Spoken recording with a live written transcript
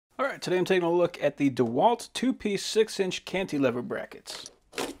Alright, today I'm taking a look at the DeWalt 2-piece 6-inch cantilever brackets.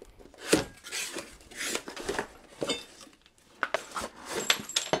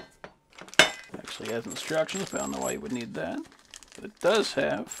 Actually has instructions, but I don't know why you would need that. But it does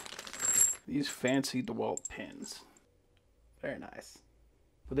have these fancy DeWalt pins. Very nice.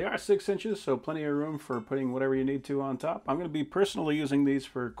 But they are 6 inches, so plenty of room for putting whatever you need to on top. I'm going to be personally using these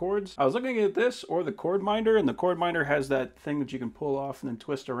for cords. I was looking at this or the cord minder, and the cord minder has that thing that you can pull off and then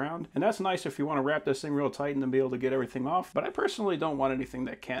twist around. And that's nice if you want to wrap this thing real tight and then be able to get everything off. But I personally don't want anything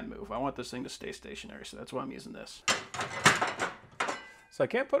that can move. I want this thing to stay stationary, so that's why I'm using this. So I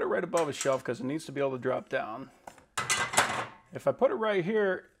can't put it right above a shelf because it needs to be able to drop down. If I put it right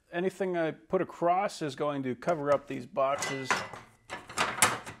here, anything I put across is going to cover up these boxes.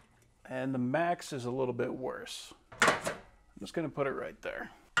 And the max is a little bit worse. I'm just going to put it right there.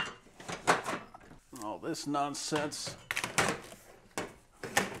 All this nonsense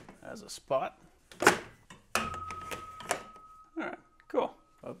has a spot. All right, cool.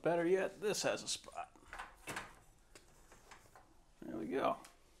 But better yet, this has a spot. There we go.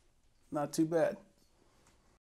 Not too bad.